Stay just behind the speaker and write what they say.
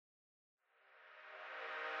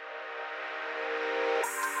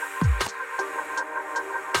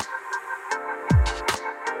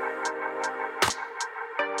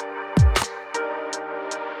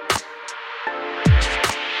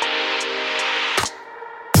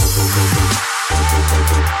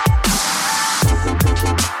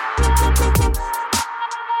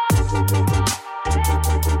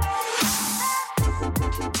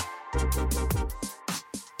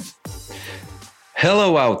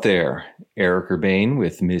Hello out there, Eric Urbane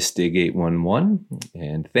with Miss Dig 811,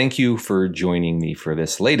 and thank you for joining me for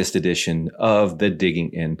this latest edition of the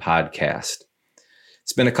Digging In podcast.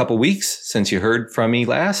 It's been a couple weeks since you heard from me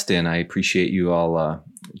last, and I appreciate you all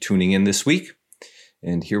tuning in this week.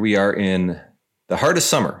 And here we are in the heart of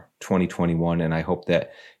summer 2021, and I hope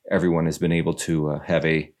that everyone has been able to have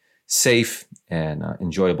a safe and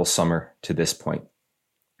enjoyable summer to this point.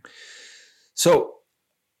 So,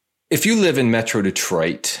 if you live in Metro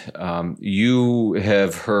Detroit, you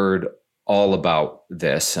have heard all about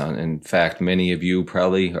this. In fact, many of you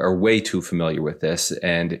probably are way too familiar with this.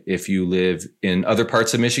 And if you live in other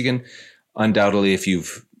parts of Michigan, undoubtedly, if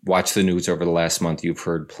you've watched the news over the last month, you've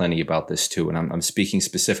heard plenty about this too. And I'm speaking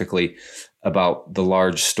specifically about the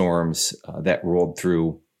large storms that rolled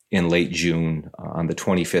through in late June on the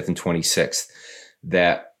 25th and 26th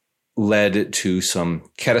that led to some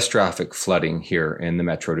catastrophic flooding here in the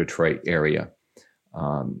Metro Detroit area.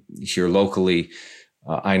 Here locally,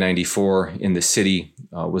 I-94 in the city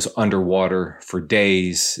was underwater for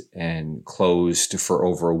days and closed for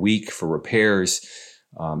over a week for repairs.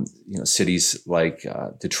 Cities like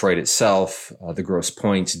Detroit itself, the Grosse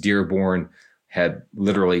Pointes, Dearborn had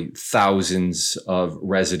literally thousands of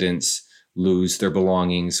residents lose their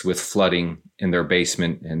belongings with flooding in their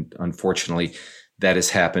basement. And unfortunately, that has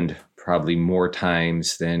happened probably more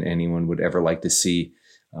times than anyone would ever like to see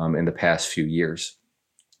in the past few years.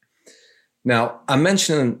 Now, I'm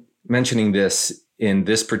mentioning this in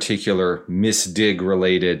this particular Miss Dig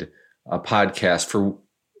related podcast for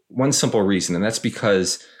one simple reason, and that's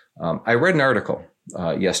because I read an article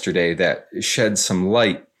yesterday that shed some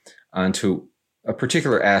light onto a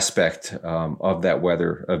particular aspect of that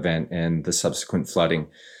weather event and the subsequent flooding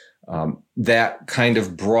that kind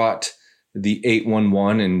of brought the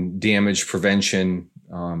 811 and damage prevention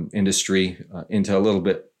industry into a little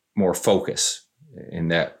bit more focus in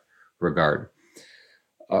that regard.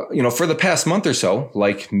 For the past month or so,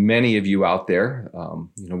 like many of you out there,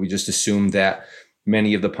 we just assumed that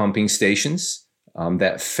many of the pumping stations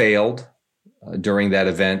that failed during that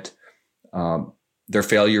event, their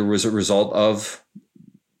failure was a result of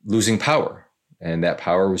losing power. And that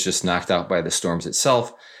power was just knocked out by the storms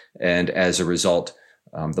itself. And as a result,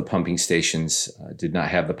 the pumping stations did not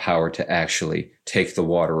have the power to actually take the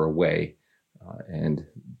water away, and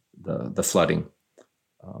the flooding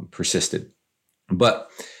persisted. But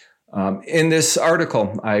in this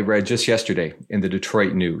article I read just yesterday in the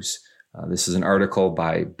Detroit News, this is an article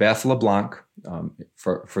by Beth LeBlanc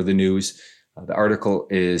for the News. The article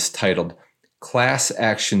is titled, "Class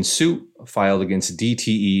Action Suit Filed Against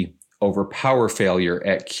DTE Over Power Failure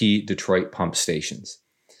at Key Detroit Pump Stations."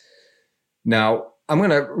 Now, I'm going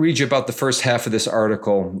to read you about the first half of this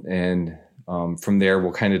article, and from there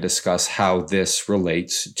we'll kind of discuss how this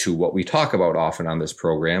relates to what we talk about often on this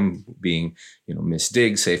program, being, Miss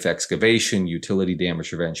Dig, safe excavation, utility damage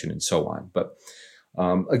prevention, and so on. But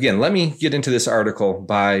again, let me get into this article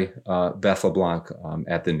by Beth LeBlanc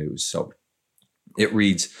at the News. So it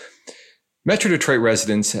reads, Metro Detroit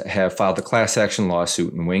residents have filed a class action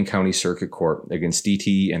lawsuit in Wayne County Circuit Court against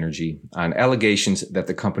DTE Energy on allegations that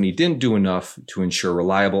the company didn't do enough to ensure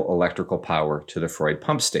reliable electrical power to the Freud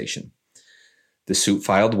pump station. The suit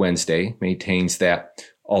filed Wednesday maintains that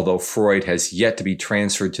although Freud has yet to be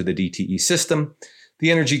transferred to the DTE system, the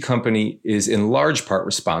energy company is in large part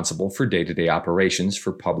responsible for day-to-day operations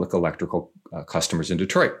for public electrical customers in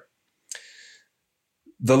Detroit.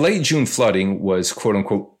 The late June flooding was, quote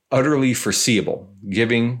unquote, utterly foreseeable,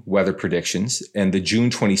 given weather predictions, and the June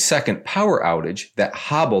 22nd power outage that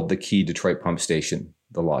hobbled the key Detroit pump station,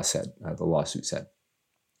 the lawsuit said.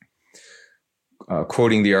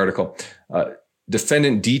 Quoting the article,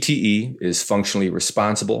 defendant DTE is functionally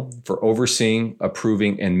responsible for overseeing,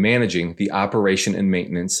 approving, and managing the operation and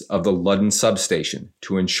maintenance of the Ludden substation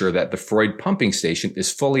to ensure that the Freud pumping station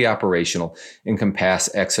is fully operational and can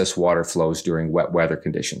pass excess water flows during wet weather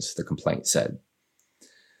conditions, the complaint said.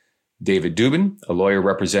 David Dubin, a lawyer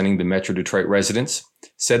representing the Metro Detroit residents,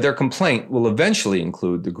 said their complaint will eventually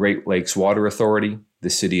include the Great Lakes Water Authority, the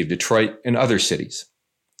city of Detroit, and other cities.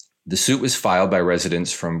 The suit was filed by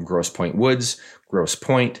residents from Grosse Pointe Woods, Grosse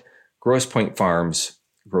Pointe Farms,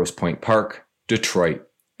 Grosse Pointe Park, Detroit,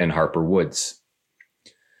 and Harper Woods.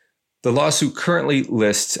 The lawsuit currently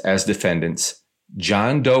lists as defendants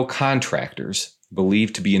John Doe contractors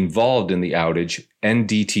believed to be involved in the outage and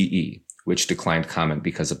DTE, which declined comment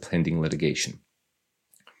because of pending litigation.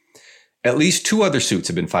 At least 2 other suits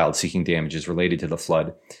have been filed seeking damages related to the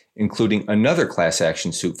flood, including another class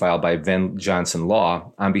action suit filed by Venn Johnson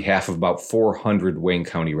Law on behalf of about 400 Wayne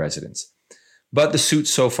County residents. But the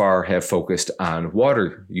suits so far have focused on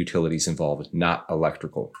water utilities involved, not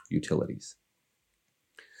electrical utilities.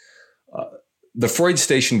 The Freud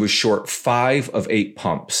station was short 5 of 8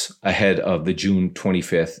 pumps ahead of the June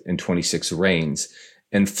 25th and 26th rains,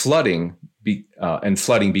 and flooding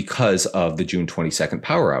because of the June 22nd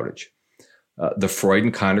power outage. The Freud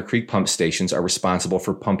and Conner Creek pump stations are responsible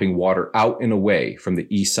for pumping water out and away from the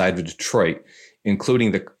east side of Detroit,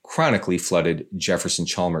 including the chronically flooded Jefferson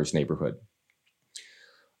Chalmers neighborhood.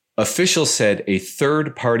 Officials said a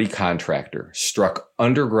third-party contractor struck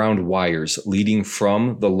underground wires leading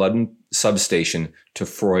from the Ludden substation to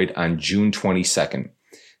Freud on June 22nd,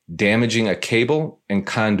 damaging a cable and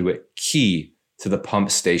conduit key to the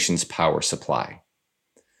pump station's power supply.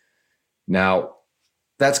 Now,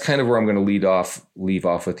 that's kind of where I'm going to leave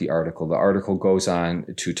off with the article. The article goes on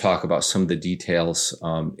to talk about some of the details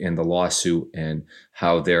in the lawsuit and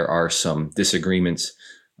how there are some disagreements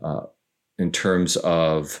in terms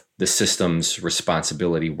of the system's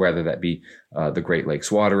responsibility, whether that be the Great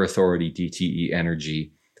Lakes Water Authority, DTE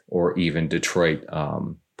Energy, or even Detroit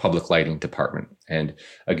Public Lighting Department. And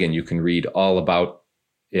again, you can read all about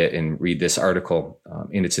it and read this article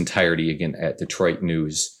in its entirety again at Detroit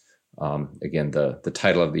News. Again, the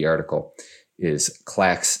title of the article is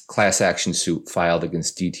Class Action Suit Filed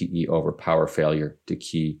Against DTE Over Power Failure to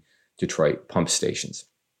Key Detroit Pump Stations.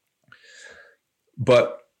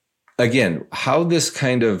 But again, how this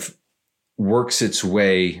kind of works its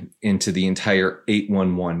way into the entire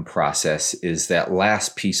 811 process is that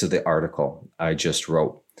last piece of the article I just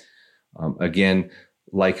wrote. Again,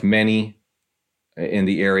 like many in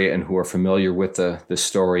the area and who are familiar with the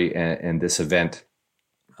story and this event,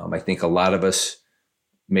 I think a lot of us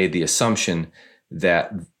made the assumption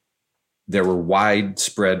that there were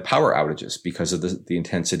widespread power outages because of the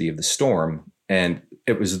intensity of the storm. And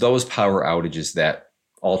it was those power outages that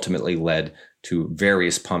ultimately led to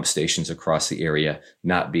various pump stations across the area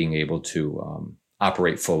not being able to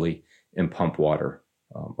operate fully and pump water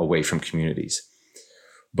away from communities.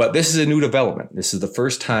 But this is a new development. This is the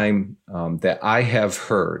first time that I have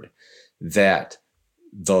heard that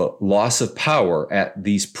the loss of power at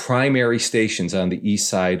these primary stations on the east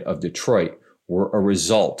side of Detroit were a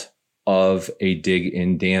result of a dig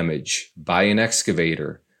and damage by an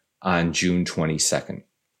excavator on June 22nd.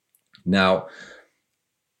 Now,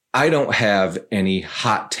 I don't have any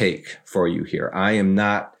hot take for you here. I am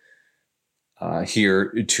not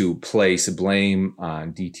here to place blame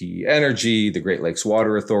on DTE Energy, the Great Lakes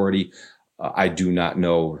Water Authority. I do not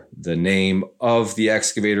know the name of the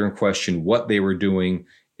excavator in question, what they were doing,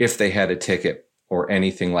 if they had a ticket or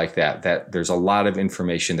anything like that. That there's a lot of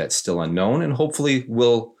information that's still unknown and hopefully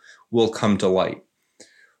will come to light.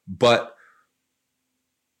 But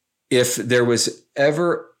if there was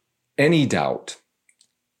ever any doubt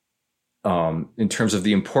in terms of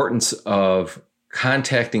the importance of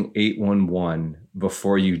contacting 811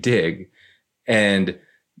 before you dig and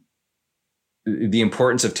the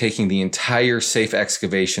importance of taking the entire safe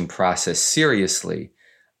excavation process seriously,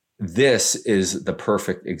 this is the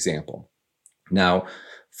perfect example. Now,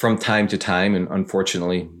 from time to time, and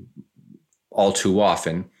unfortunately all too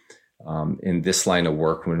often in this line of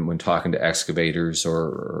work, when talking to excavators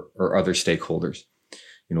or other stakeholders,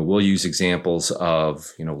 we'll use examples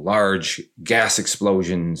of, large gas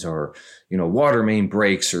explosions or, water main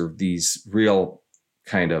breaks or these real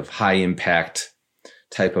kind of high impact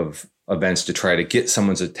type of events to try to get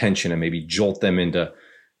someone's attention and maybe jolt them into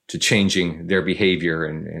changing their behavior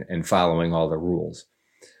and following all the rules.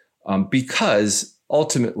 Because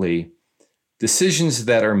ultimately, decisions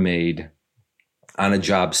that are made on a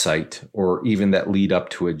job site or even that lead up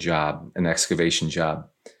to a job, an excavation job,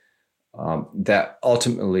 that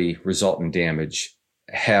ultimately result in damage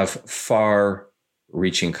have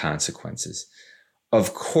far-reaching consequences.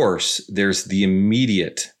 Of course, there's the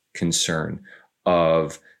immediate concern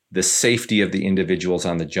of the safety of the individuals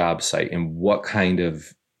on the job site and what kind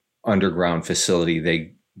of underground facility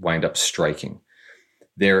they wind up striking.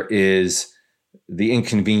 There is the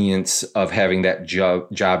inconvenience of having that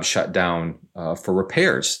job shut down for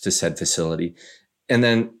repairs to said facility. And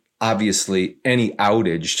then obviously any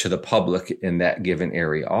outage to the public in that given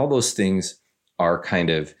area. All those things are kind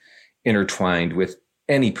of intertwined with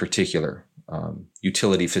any particular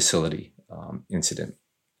utility facility incident.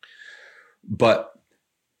 But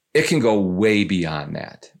it can go way beyond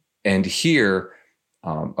that. And here,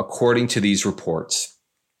 according to these reports,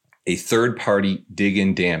 a third-party dig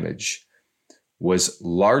and damage was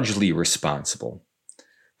largely responsible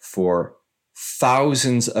for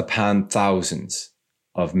thousands upon thousands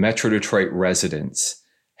of Metro Detroit residents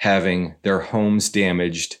having their homes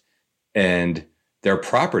damaged and their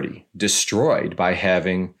property destroyed by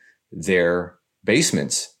having their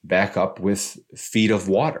basements back up with feet of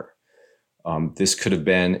water. This could have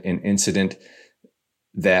been an incident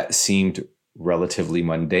that seemed relatively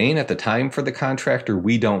mundane at the time for the contractor.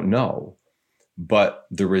 We don't know. But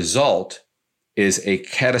the result is a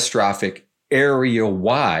catastrophic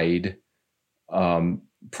area-wide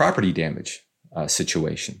property damage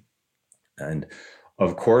situation. And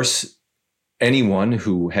of course, anyone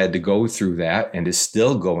who had to go through that and is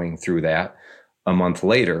still going through that a month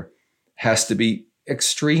later has to be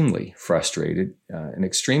extremely frustrated and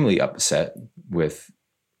extremely upset with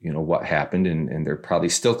what happened, and they're probably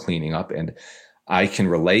still cleaning up. And I can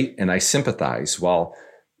relate and I sympathize. While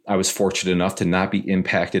I was fortunate enough to not be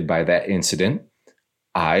impacted by that incident,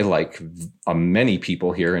 I, like many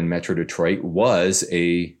people here in Metro Detroit, was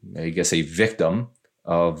a victim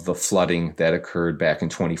of the flooding that occurred back in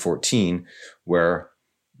 2014, where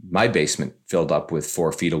my basement filled up with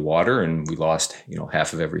 4 feet of water and we lost,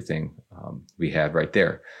 half of everything we had right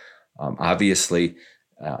there. Obviously,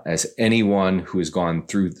 as anyone who has gone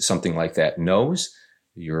through something like that knows,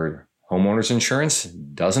 your homeowner's insurance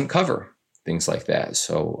doesn't cover things like that.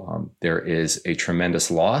 So there is a tremendous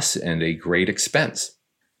loss and a great expense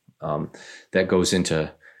that goes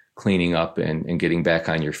into cleaning up and getting back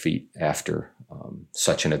on your feet after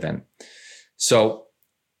such an event. So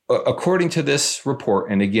according to this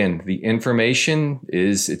report, and again, the information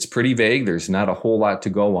it's pretty vague. There's not a whole lot to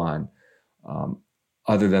go on,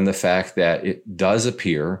 other than the fact that it does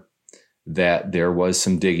appear that there was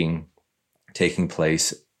some digging taking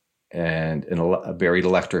place and a buried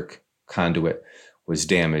electric conduit was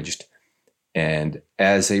damaged. And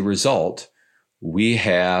as a result, we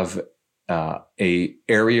have a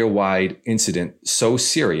area-wide incident so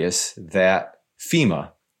serious that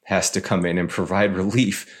FEMA has to come in and provide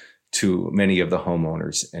relief to many of the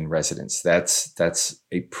homeowners and residents. That's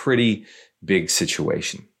a pretty big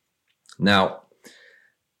situation. Now,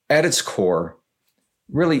 at its core,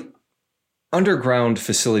 really, underground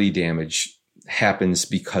facility damage happens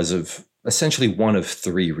because of essentially one of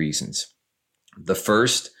 3 reasons. The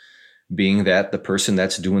first being that the person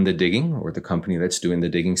that's doing the digging, or the company that's doing the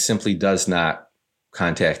digging, simply does not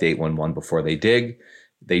contact 811 before they dig.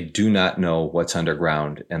 They do not know what's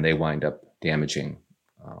underground, and they wind up damaging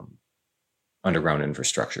underground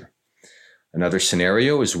infrastructure. Another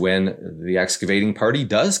scenario is when the excavating party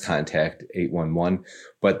does contact 811,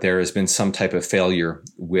 but there has been some type of failure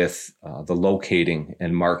with the locating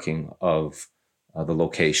and marking of the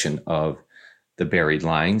location of the buried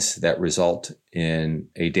lines that result in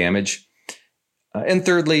a damage. And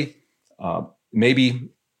thirdly, maybe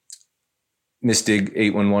Misdig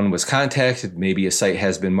 811 was contacted, maybe a site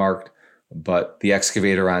has been marked, but the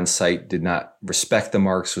excavator on site did not respect the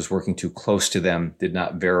marks, was working too close to them, did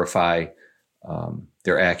not verify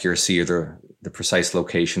their accuracy or the precise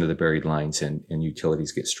location of the buried lines, and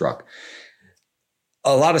utilities get struck.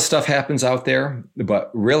 A lot of stuff happens out there, but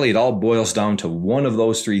really it all boils down to one of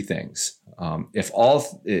those 3 things. If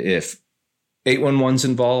 811's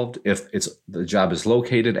involved, if the job is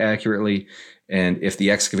located accurately, and if the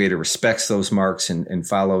excavator respects those marks and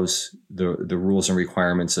follows the rules and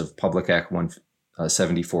requirements of Public Act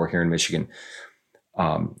 174 here in Michigan,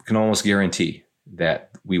 can almost guarantee that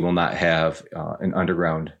we will not have an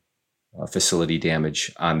underground facility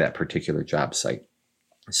damage on that particular job site.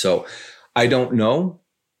 So I don't know,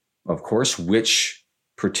 of course, which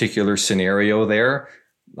particular scenario there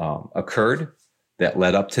occurred that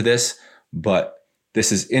led up to this, but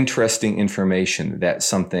this is interesting information that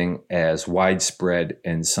something as widespread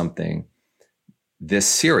and something this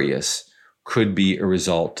serious could be a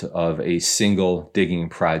result of a single digging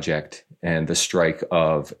project and the strike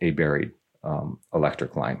of a buried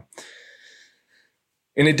electric line.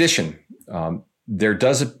 In addition, there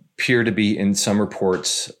does appear to be in some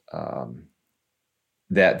reports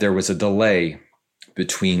that there was a delay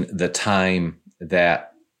between the time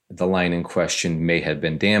that the line in question may have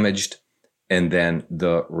been damaged and then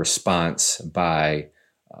the response by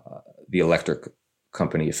the electric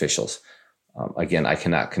company officials. Again, I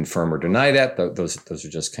cannot confirm or deny that. Those are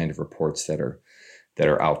just kind of reports that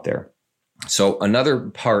are out there. So another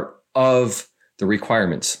part of the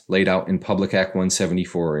requirements laid out in Public Act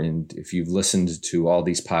 174, and if you've listened to all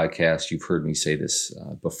these podcasts, you've heard me say this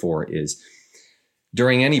before, is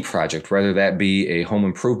during any project, whether that be a home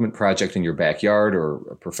improvement project in your backyard or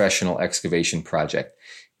a professional excavation project,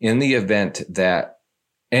 in the event that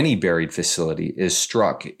any buried facility is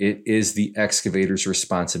struck, it is the excavator's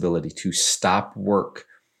responsibility to stop work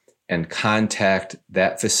and contact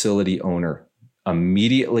that facility owner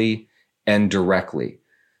immediately and directly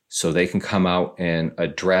so they can come out and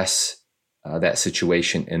address that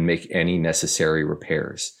situation and make any necessary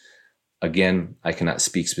repairs. Again, I cannot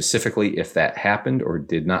speak specifically if that happened or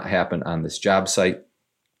did not happen on this job site.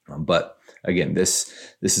 But again, this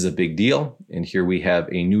is a big deal. And here we have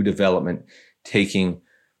a new development taking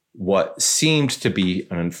what seemed to be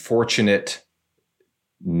an unfortunate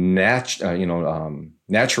natural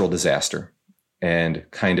disaster and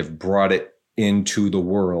kind of brought it into the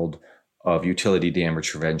world of utility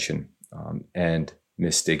damage prevention and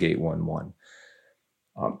MISDIG 811.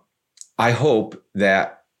 I hope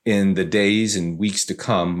that in the days and weeks to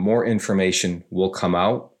come, more information will come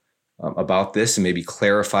out about this and maybe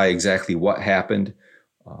clarify exactly what happened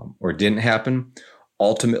or didn't happen.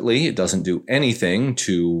 Ultimately, it doesn't do anything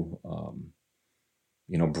to,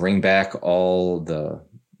 bring back all the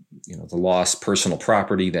lost personal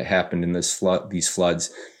property that happened in these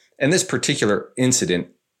floods. And this particular incident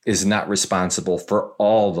is not responsible for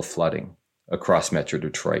all the flooding across Metro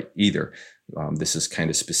Detroit either. This is kind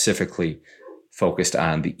of specifically focused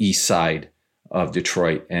on the east side of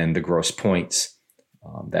Detroit and the Grosse Pointes.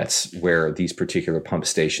 That's where these particular pump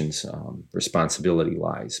stations' responsibility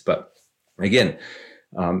lies. But again,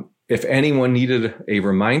 if anyone needed a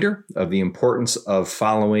reminder of the importance of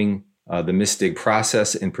following the MISDIG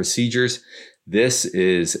process and procedures, this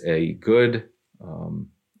is a good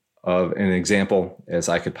of an example as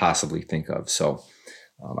I could possibly think of. So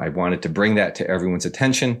I wanted to bring that to everyone's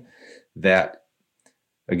attention that,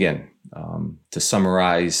 again, to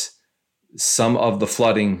summarize, some of the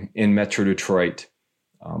flooding in Metro Detroit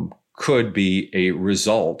could be a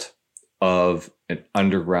result of an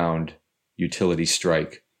underground utility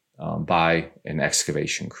strike by an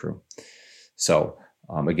excavation crew. So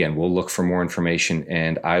again, we'll look for more information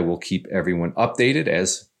and I will keep everyone updated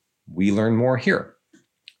as we learn more here.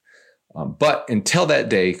 But until that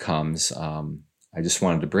day comes, I just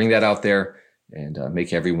wanted to bring that out there and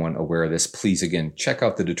make everyone aware of this. Please, again, check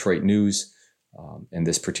out the Detroit News and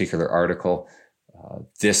this particular article.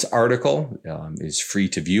 This article is free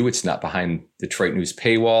to view. It's not behind Detroit News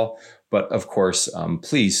paywall, but of course,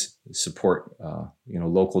 please support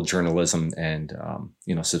local journalism and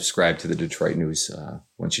subscribe to the Detroit News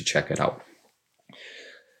once you check it out.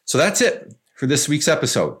 So that's it for this week's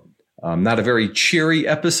episode. Not a very cheery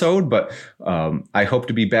episode, but I hope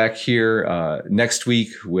to be back here next week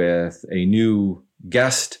with a new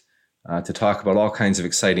guest to talk about all kinds of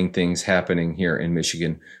exciting things happening here in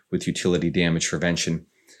Michigan with utility damage prevention.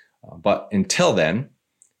 But until then,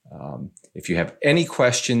 if you have any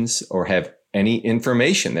questions or have any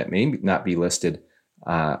information that may not be listed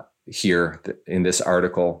here in this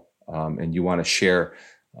article, and you want to share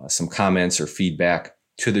some comments or feedback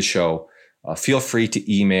to the show, feel free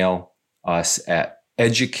to email us at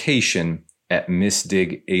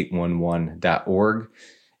education@misdig811.org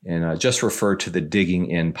and just refer to the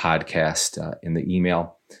Digging In podcast in the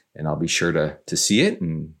email, and I'll be sure to see it,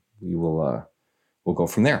 and we'll go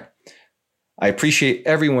from there. I appreciate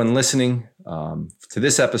everyone listening to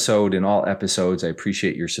this episode and all episodes. I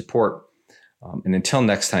appreciate your support. And until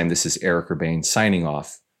next time, this is Eric Urbane signing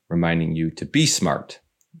off, reminding you to be smart,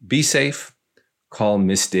 be safe, call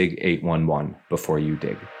MISDIG 811 before you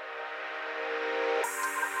dig.